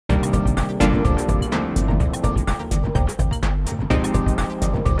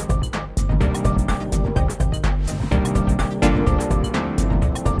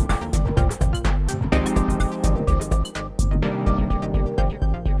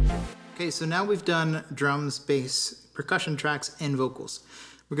Okay, so now we've done drums, bass, percussion tracks, and vocals.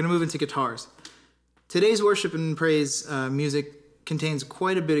 We're going to move into guitars. Today's worship and praise music contains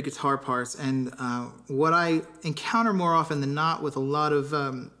quite a bit of guitar parts, and what I encounter more often than not with a lot of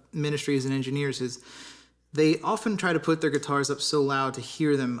ministries and engineers is they often try to put their guitars up so loud to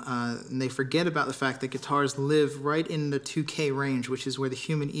hear them, and they forget about the fact that guitars live right in the 2K range, which is where the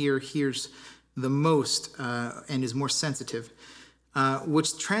human ear hears the most and is more sensitive,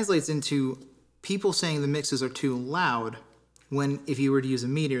 which translates into people saying the mixes are too loud when if you were to use a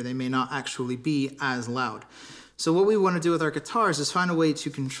meter, they may not actually be as loud. So what we want to do with our guitars is find a way to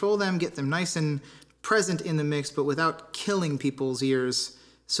control them, get them nice and present in the mix, but without killing people's ears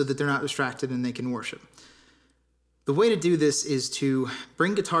so that they're not distracted and they can worship. The way to do this is to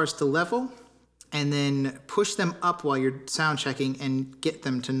bring guitars to level and then push them up while you're sound checking and get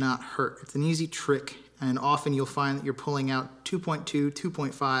them to not hurt. It's an easy trick, and often you'll find that you're pulling out 2.2,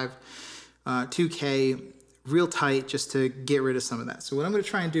 2.5, 2K real tight just to get rid of some of that. So what I'm going to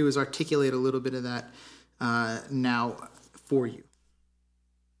try and do is articulate a little bit of that now for you.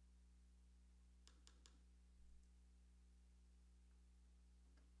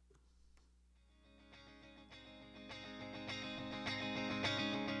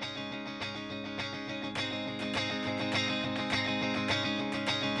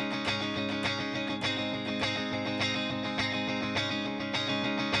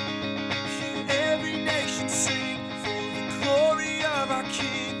 Sing for the glory of our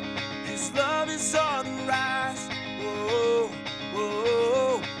King. His love is on the rise. Whoa,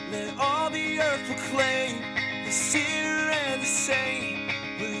 whoa. Let all the earth proclaim, the sinner and the saint.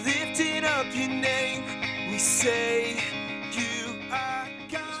 We're lifting up your name. We say you are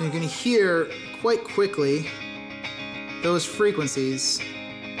God. So you're going to hear quite quickly those frequencies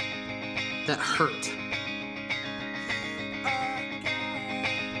that hurt.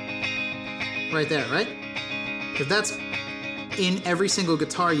 Right there, right? If that's in every single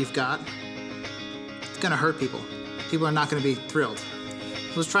guitar you've got, it's gonna hurt people. People are not gonna be thrilled.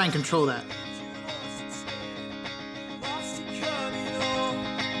 So let's try and control that.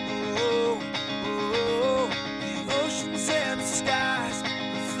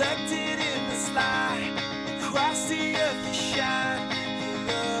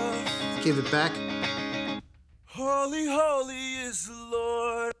 Let's give it back. Holy, holy is the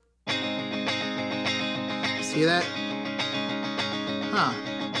Lord. See that? Huh.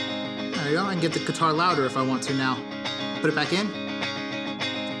 There you go. I can get the guitar louder if I want to now. Put it back in.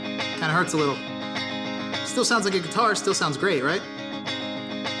 Kind of hurts a little. Still sounds like a guitar, still sounds great, right?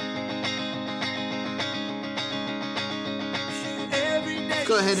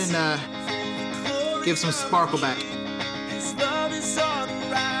 Go ahead and give some sparkle back. His love is on the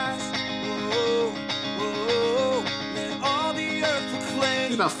rise. Whoa, whoa. Let all the earth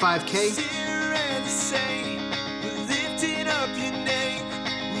proclaim. About 5K.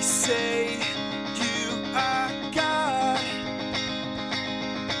 Say you are God.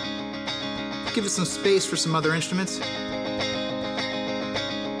 Give it some space for some other instruments. You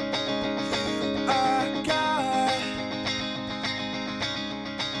are God.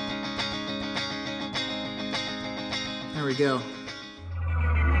 There we go.